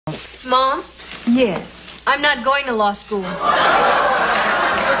Mom? Yes. I'm not going to law school.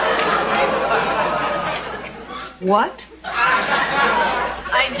 What?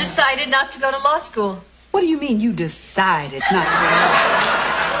 I decided not to go to law school. What do you mean you decided not to go to law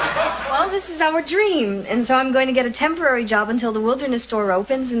school? Well, this is our dream, and so I'm going to get a temporary job until the wilderness store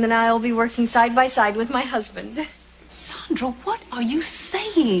opens, and then I'll be working side by side with my husband. Sandra, what are you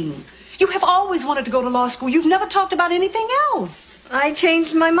saying? You have always wanted to go to law school. You've never talked about anything else. I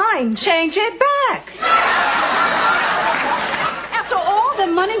changed my mind. Change it back. After all the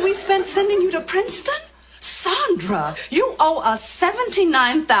money we spent sending you to Princeton? Sandra, you owe us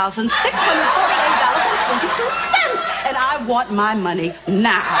 $79,648.22, and I want my money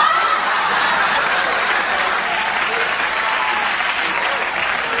now.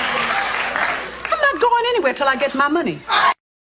 I'm not going anywhere till I get my money.